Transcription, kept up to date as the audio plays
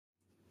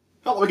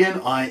Hello again,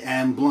 I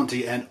am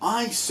Blunty and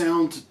I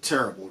sound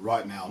terrible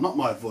right now. Not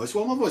my voice,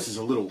 well my voice is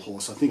a little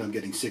hoarse, I think I'm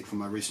getting sick from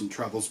my recent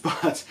travels,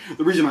 but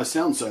the reason I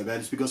sound so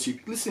bad is because you're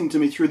listening to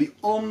me through the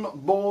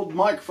on-board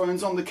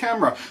microphones on the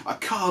camera. A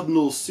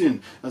cardinal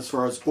sin as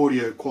far as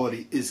audio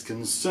quality is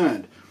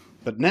concerned.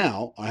 But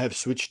now I have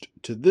switched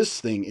to this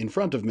thing in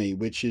front of me,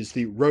 which is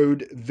the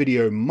Rode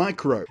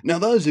Videomic. Now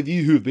those of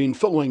you who've been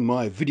following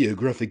my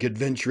videographic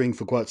adventuring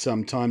for quite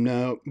some time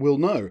now will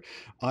know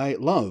I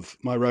love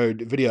my Rode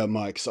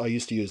VideoMics. I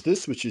used to use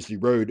this, which is the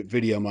Rode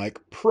VideoMic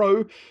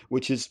Pro,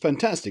 which is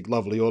fantastic,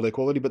 lovely audio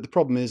quality, but the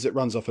problem is it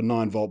runs off a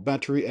 9-volt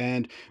battery,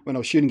 and when I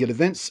was shooting at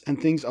events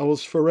and things, I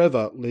was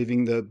forever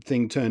leaving the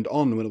thing turned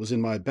on when it was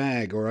in my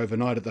bag or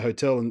overnight at the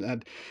hotel,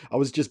 and I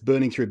was just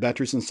burning through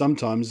batteries, and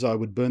sometimes I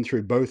would burn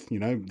through both,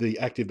 the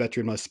active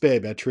battery and my spare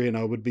battery, and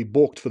I would be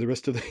balked for the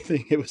rest of the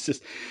thing. It was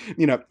just,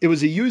 it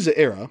was a user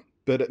error,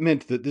 but it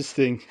meant that this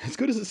thing, as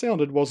good as it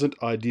sounded, wasn't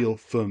ideal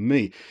for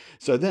me.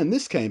 So then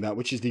this came out,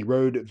 which is the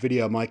Rode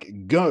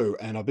VideoMic Go,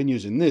 and I've been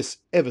using this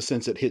ever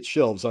since it hit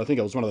shelves. I think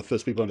I was one of the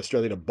first people in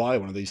Australia to buy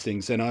one of these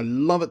things, and I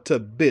love it to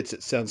bits.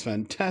 It sounds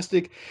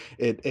fantastic.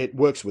 It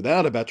works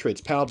without a battery. It's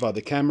powered by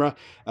the camera,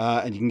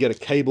 and you can get a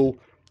cable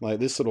like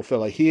this little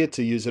fella here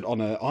to use it on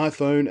an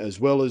iPhone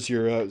as well as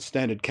your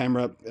standard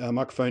camera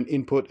microphone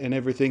input and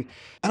everything.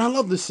 And I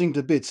love this thing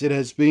to bits. It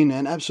has been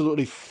an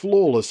absolutely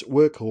flawless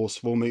workhorse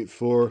for me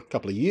for a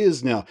couple of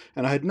years now,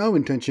 and I had no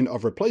intention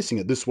of replacing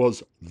it. This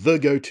was the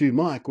go-to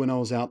mic when I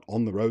was out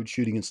on the road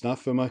shooting and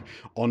stuff for my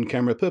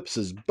on-camera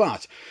purposes.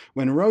 But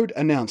when Rode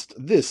announced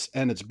this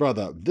and its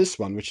brother, this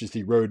one, which is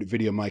the Rode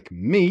Videomic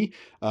Me,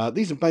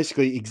 these are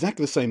basically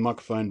exactly the same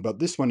microphone, but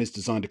this one is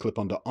designed to clip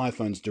onto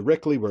iPhones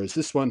directly, whereas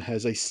this one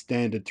has a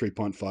standard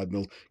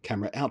 3.5mm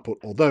camera output.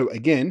 Although,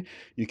 again,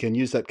 you can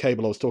use that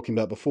cable I was talking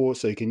about before,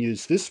 so you can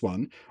use this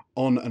one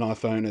on an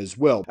iPhone as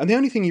well. And the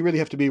only thing you really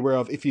have to be aware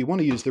of if you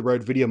want to use the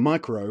Rode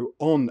VideoMicro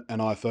on an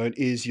iPhone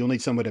is you'll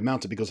need somewhere to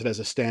mount it because it has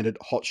a standard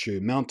hot shoe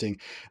mounting.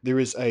 There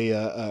is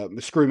a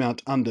screw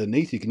mount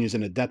underneath. You can use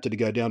an adapter to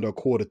go down to a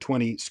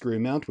 1/4-20 screw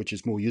mount, which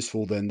is more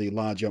useful than the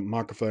larger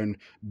microphone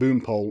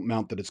boom pole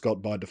mount that it's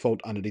got by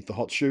default underneath the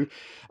hot shoe.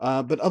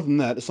 But other than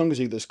that, as long as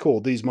you get this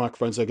cord, these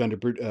microphones are going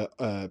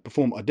to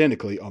perform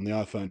identically on the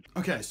iPhone.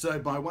 Okay, so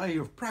by way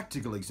of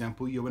practical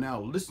example, you are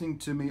now listening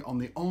to me on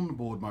the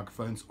onboard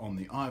microphones on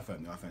the iPhone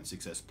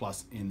 6S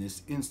Plus in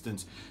this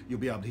instance.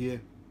 You'll be able to hear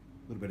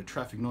a little bit of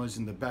traffic noise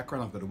in the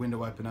background. I've got a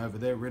window open over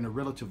there. We're in a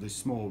relatively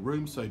small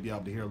room, so you'll be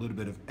able to hear a little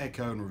bit of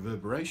echo and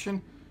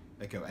reverberation.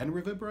 Echo and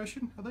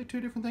reverberation? Are they two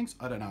different things?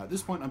 I don't know. At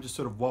this point, I'm just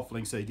sort of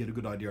waffling so you get a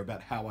good idea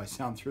about how I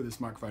sound through this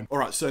microphone.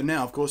 Alright, so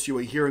now, of course, you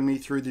are hearing me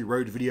through the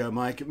Rode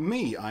VideoMic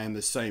Me. I am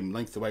the same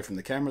length away from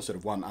the camera, sort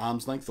of one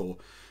arm's length, or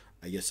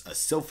I guess a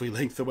selfie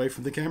length away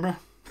from the camera.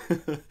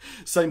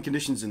 Same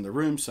conditions in the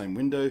room, same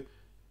window.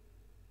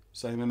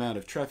 Same amount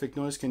of traffic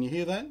noise. Can you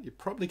hear that? You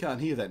probably can't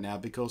hear that now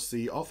because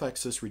the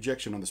off-axis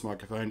rejection on this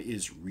microphone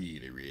is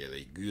really,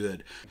 really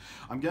good.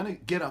 I'm going to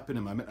get up in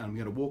a moment and I'm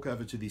going to walk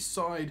over to the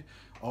side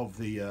of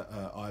the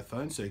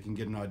iPhone so you can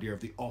get an idea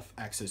of the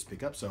off-axis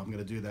pickup. So I'm going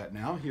to do that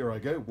now. Here I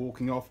go,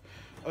 walking off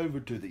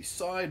over to the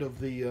side of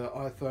the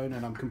iPhone,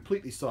 and I'm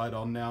completely side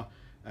on now.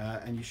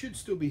 And you should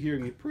still be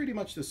hearing it pretty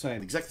much the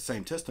same. Exactly the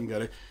same test. I'm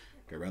going to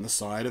go around the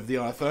side of the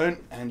iPhone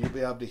and you'll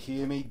be able to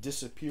hear me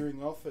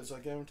disappearing off as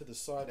I go into the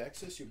side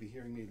axis. You'll be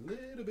hearing me a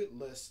little bit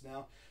less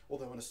now,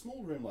 although in a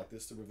small room like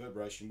this the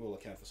reverberation will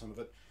account for some of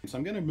it. So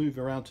I'm going to move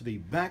around to the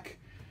back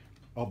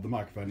of the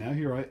microphone now.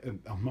 Here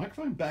a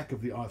microphone back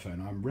of the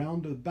iPhone. I'm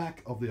round the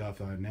back of the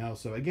iPhone now,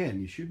 so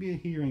again you should be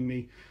hearing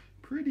me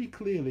pretty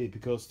clearly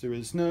because there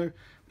is no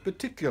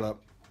particular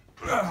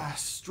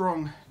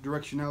strong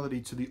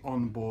directionality to the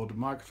onboard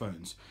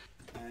microphones.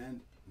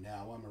 And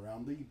now I'm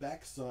around the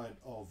back side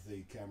of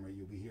the camera.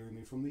 You'll be hearing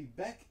me from the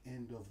back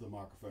end of the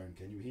microphone.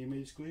 Can you hear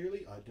me as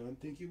clearly? I don't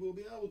think you will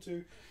be able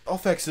to.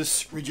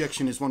 Off-axis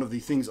rejection is one of the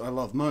things I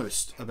love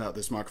most about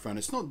this microphone.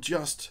 It's not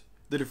just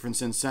the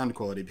difference in sound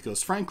quality,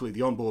 because frankly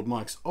the onboard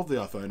mics of the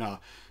iPhone are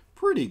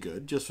pretty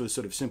good just for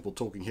sort of simple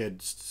talking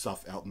head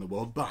stuff out in the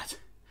world, but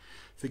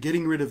for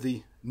getting rid of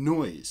the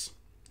noise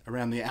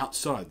around the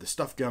outside, the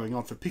stuff going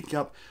on, for picking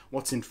up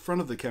what's in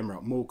front of the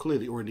camera more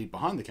clearly, or indeed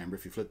behind the camera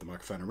if you flip the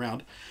microphone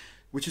around,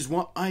 which is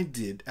what I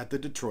did at the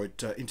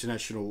Detroit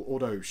International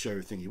Auto Show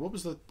thingy. What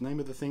was the name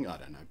of the thing? I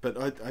don't know. But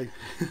I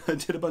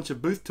did a bunch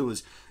of booth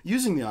tours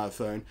using the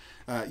iPhone,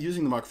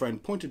 using the microphone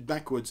pointed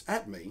backwards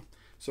at me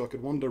so I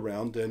could wander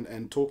around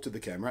and talk to the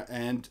camera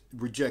and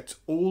reject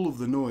all of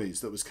the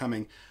noise that was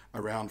coming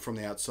around from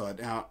the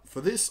outside. Now,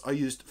 for this, I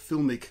used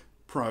Filmic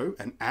Pro,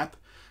 an app,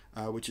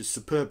 which is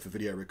superb for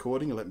video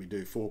recording. It let me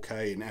do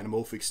 4K and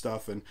anamorphic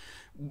stuff, and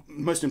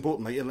most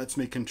importantly, it lets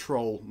me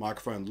control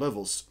microphone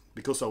levels.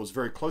 Because I was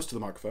very close to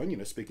the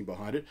microphone, speaking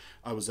behind it,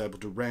 I was able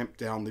to ramp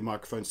down the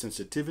microphone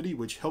sensitivity,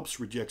 which helps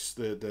reject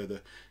the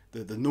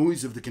the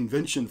noise of the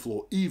convention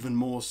floor even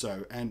more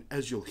so. And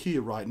as you'll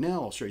hear right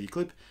now, I'll show you a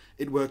clip,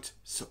 it worked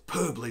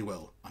superbly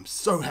well. I'm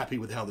so happy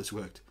with how this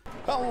worked.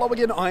 Hello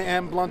again, I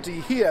am Blunty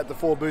here at the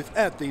Ford booth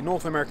at the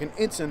North American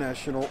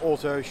International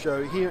Auto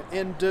Show here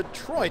in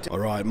Detroit.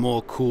 Alright,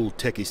 more cool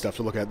techie stuff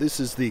to look at.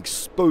 This is the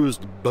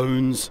exposed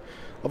bones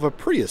of a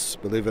Prius,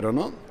 believe it or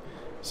not.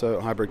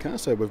 So, hybrid car,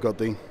 so we've got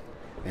the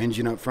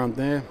engine up front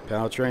there,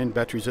 powertrain,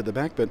 batteries at the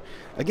back, but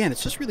again,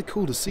 it's just really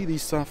cool to see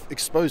these stuff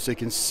exposed so you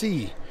can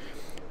see,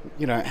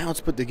 you know, how it's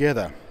put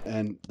together.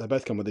 And they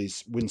both come with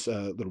these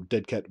little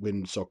dead cat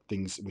windsock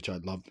things, which I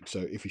love. So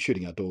if you're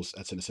shooting outdoors,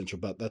 that's an essential.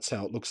 But that's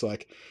how it looks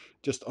like,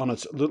 just on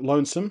its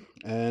lonesome.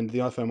 And the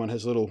iPhone one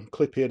has a little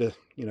clip here to,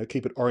 you know,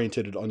 keep it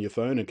oriented on your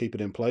phone and keep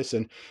it in place.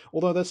 And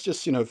although that's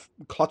just, you know,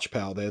 clutch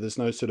power there, there's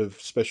no sort of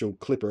special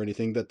clip or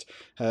anything, that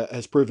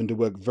has proven to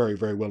work very,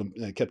 very well,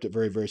 and kept it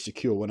very, very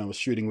secure when I was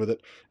shooting with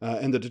it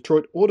in the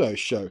Detroit Auto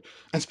Show.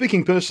 And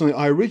speaking personally,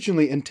 I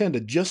originally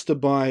intended just to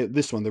buy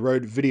this one, the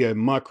Rode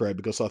Videomic,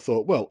 because I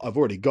thought, well, I've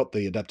already got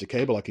the adapter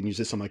cable, I can use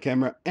this on my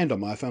camera and on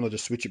my iPhone, I'll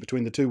just switch it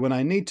between the two when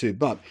I need to.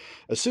 But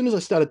as soon as I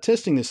started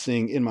testing this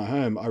thing in my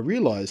home, I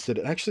realized that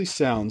it actually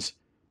sounds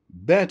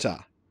better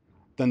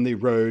than the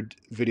Rode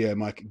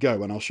VideoMic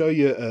Go, and I'll show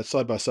you a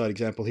side-by-side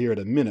example here in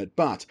a minute.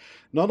 But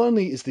not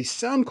only is the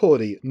sound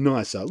quality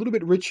nicer, a little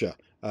bit richer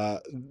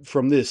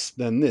from this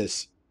than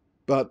this,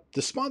 but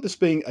despite this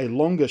being a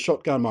longer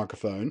shotgun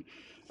microphone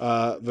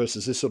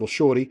versus this little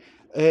shorty,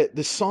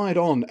 the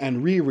side-on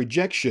and rear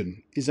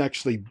rejection is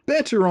actually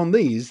better on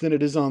these than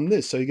it is on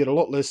this. So you get a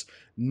lot less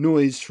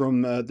noise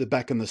from the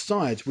back and the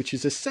sides, which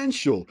is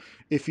essential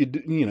if you're,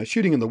 you know,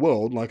 shooting in the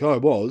world like I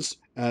was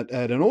at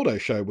an auto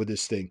show with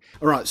this thing.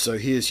 All right, so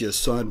here's your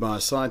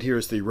side-by-side. Here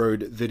is the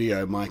Rode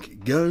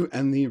VideoMic Go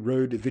and the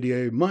Rode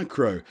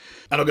VideoMicro.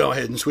 And I'll go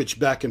ahead and switch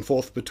back and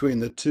forth between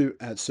the two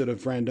at sort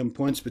of random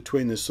points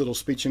between this little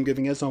speech I'm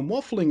giving as I'm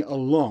waffling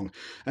along.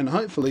 And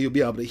hopefully you'll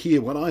be able to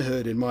hear what I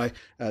heard in my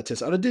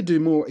test. And I did do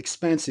more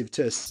expansive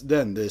tests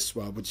than this,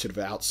 well, with sort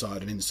of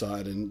outside and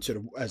inside, and sort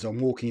of as I'm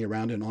walking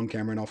around and on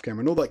camera and off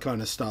camera and all that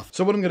kind of stuff.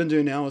 So what I'm going to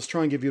do now is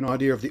try and give you an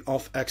idea of the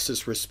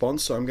off-axis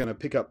response. So I'm going to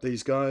pick up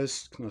these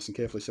guys nice and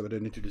carefully so I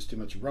don't introduce too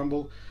much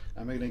rumble.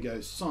 And we're going to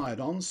go side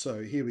on.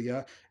 So here we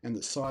go, and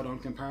the side on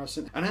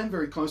comparison. And I'm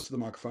very close to the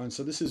microphone,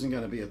 so this isn't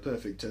going to be a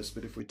perfect test,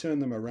 but if we turn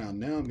them around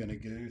now, I'm going to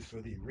go for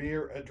the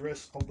rear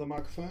address of the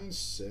microphone.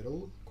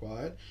 Settle,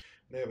 quiet.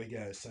 There we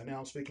go. So now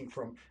I'm speaking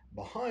from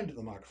behind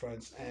the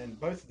microphones, and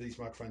both of these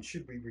microphones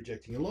should be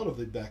rejecting a lot of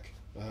the back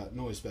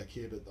noise back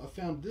here, but I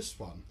found this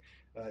one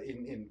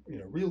in you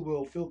know, real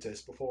world field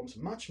test performs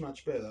much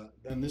better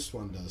than this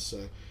one does. So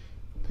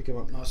pick them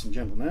up nice and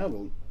gentle now.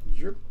 We'll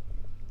drip.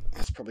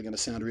 That's probably going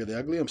to sound really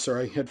ugly. I'm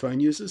sorry, headphone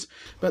users,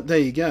 but there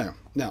you go.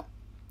 Now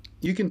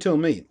you can tell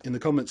me in the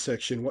comments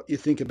section what you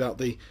think about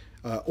the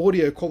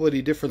audio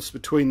quality difference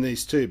between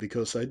these two,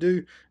 because they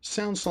do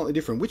sound slightly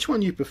different. Which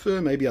one you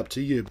prefer may be up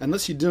to you.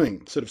 Unless you're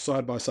doing sort of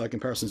side-by-side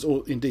comparisons,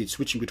 or indeed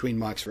switching between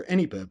mics for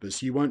any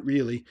purpose, you won't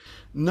really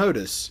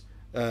notice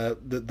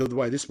the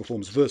way this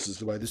performs versus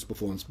the way this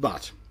performs.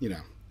 But, you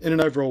know, in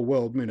an overall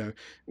world, you know,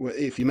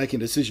 if you're making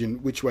a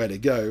decision which way to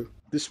go,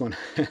 this one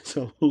has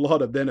a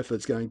lot of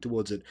benefits going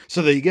towards it.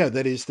 So there you go.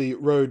 That is the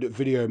Rode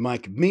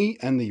VideoMic Me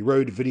and the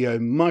Rode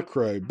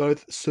VideoMicro,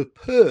 both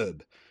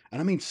superb. And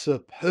I mean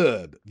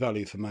superb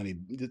value for money.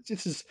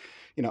 This is,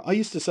 you know, I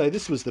used to say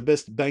this was the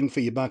best bang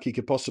for your buck you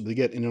could possibly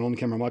get in an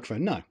on-camera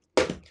microphone. No,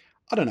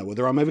 I don't know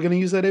whether I'm ever going to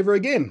use that ever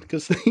again,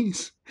 because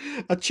these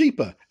are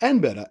cheaper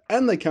and better,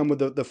 and they come with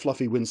the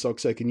fluffy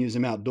windsock, so you can use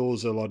them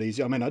outdoors a lot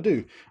easier. I mean, I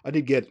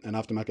did get an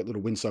aftermarket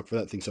little windsock for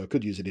that thing, so I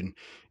could use it in,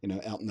 you know,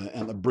 out in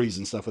the breeze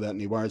and stuff without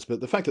any worries.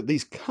 But the fact that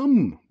these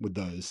come with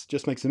those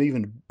just makes them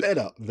even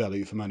better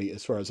value for money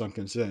as far as I'm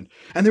concerned.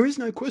 And there is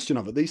no question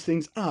of it. These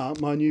things are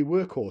my new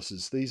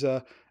workhorses. These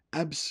are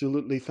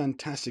absolutely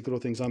fantastic little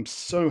things. I'm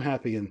so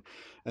happy,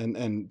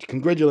 and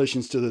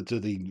congratulations to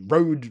the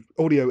Rode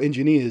audio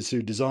engineers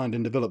who designed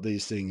and developed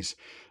these things.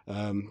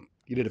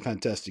 You did a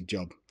fantastic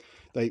job.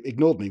 They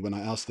ignored me when I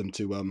asked them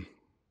to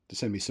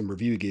send me some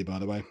review gear, by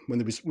the way. When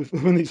these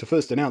were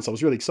first announced, I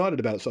was really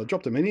excited about it, so I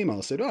dropped them an email.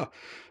 I said, oh,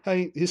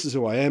 hey, this is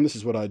who I am, this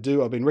is what I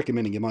do. I've been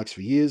recommending your mics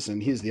for years,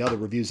 and here's the other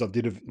reviews I've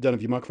done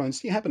of your microphones.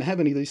 Do you happen to have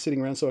any of these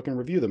sitting around so I can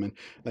review them? And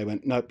they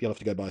went, nope, you'll have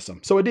to go buy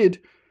some. So I did.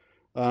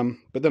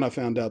 But then I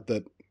found out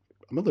that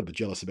I'm a little bit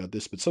jealous about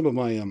this, but some of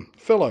my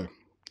fellow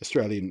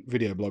Australian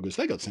video bloggers,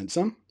 they got sent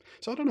some.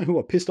 So I don't know who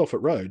I pissed off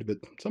at Rode, but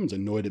someone's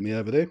annoyed at me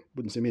over there.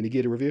 Wouldn't send me any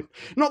gear to review.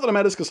 Not that it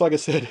matters, because like I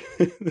said,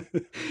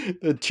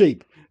 they're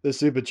cheap. They're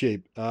super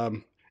cheap.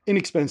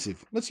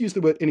 Inexpensive. Let's use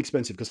the word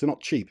inexpensive, because they're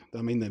not cheap.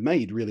 I mean, they're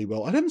made really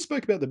well. I haven't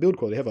spoke about the build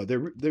quality, have I?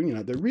 They're you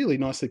know, they're really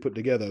nicely put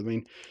together. I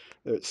mean,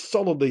 they're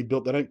solidly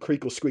built. They don't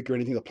creak or squeak or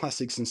anything. The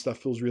plastics and stuff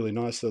feels really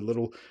nice. The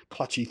little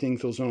clutchy thing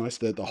feels nice.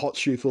 The hot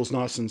shoe feels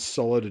nice and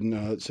solid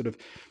and sort of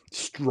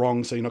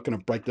strong, so you're not going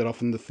to break that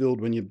off in the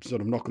field when you're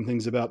sort of knocking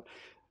things about.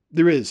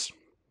 There is.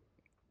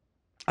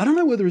 I don't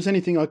know whether there's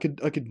anything I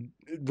could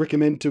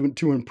recommend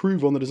to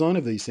improve on the design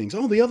of these things.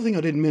 Oh, the other thing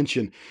I didn't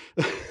mention,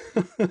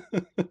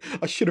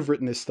 I should have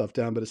written this stuff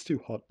down, but it's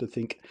too hot to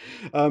think.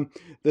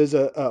 There's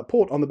a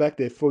port on the back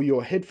there for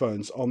your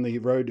headphones on the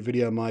Rode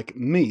VideoMic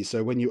Me.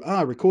 So when you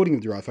are recording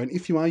with your iPhone,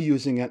 if you are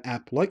using an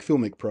app like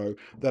VideoMicro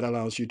that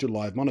allows you to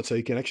live monitor,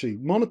 you can actually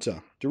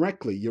monitor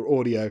directly your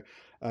audio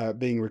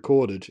being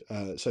recorded,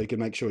 so you can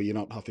make sure you're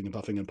not huffing and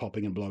puffing and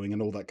popping and blowing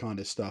and all that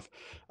kind of stuff,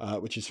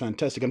 which is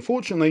fantastic.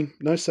 Unfortunately,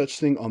 no such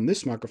thing on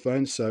this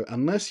microphone, so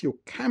unless your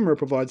camera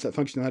provides that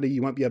functionality,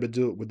 you won't be able to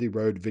do it with the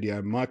Rode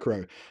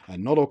VideoMicro,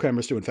 and not all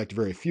cameras do. In fact,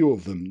 very few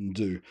of them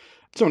do.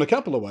 So in a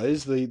couple of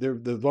ways,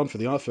 the one for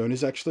the iPhone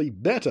is actually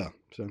better.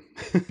 So,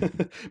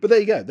 but there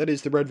you go. That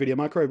is the Rode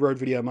VideoMicro, Rode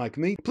VideoMic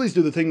Me. Please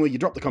do the thing where you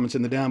drop the comments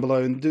in the down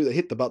below and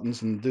hit the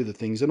buttons and do the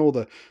things and all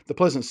the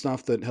pleasant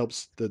stuff that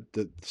helps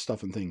the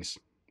stuff and things.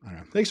 All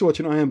right. Thanks for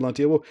watching. I am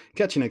Blunty. We'll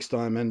catch you next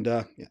time. And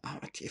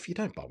if you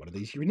don't buy one of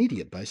these, you're an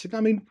idiot, basically.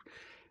 I mean,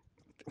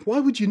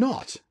 why would you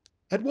not?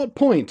 At what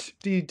point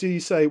do you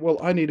say, well,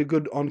 I need a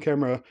good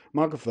on-camera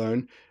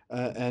microphone,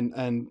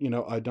 and you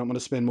know, I don't want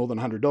to spend more than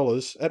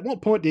 $100? At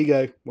what point do you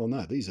go, well,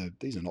 no, these are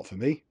not for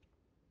me?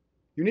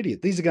 You're an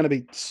idiot. These are going to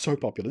be so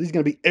popular. These are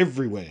going to be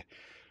everywhere.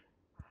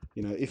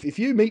 You know, if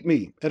you meet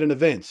me at an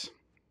event,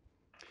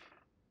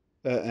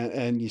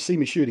 and you see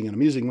me shooting and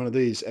I'm using one of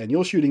these and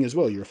you're shooting as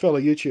well, you're a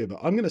fellow YouTuber,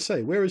 I'm going to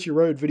say, where is your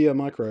Rode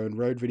VideoMicro and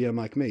Rode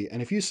VideoMic Me?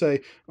 And if you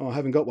say, oh, I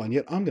haven't got one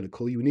yet, I'm going to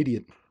call you an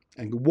idiot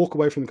and walk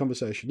away from the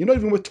conversation. You're not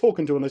even worth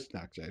talking to unless... No,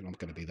 I'm not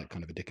going to be that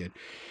kind of a dickhead.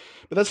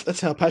 But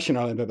that's how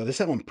passionate I am about this,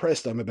 how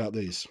impressed I'm about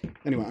these.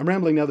 Anyway, I'm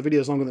rambling now. The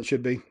video's longer than it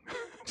should be.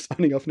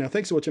 Signing off now.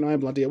 Thanks for watching. I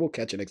am Blunty. I will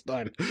catch you next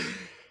time.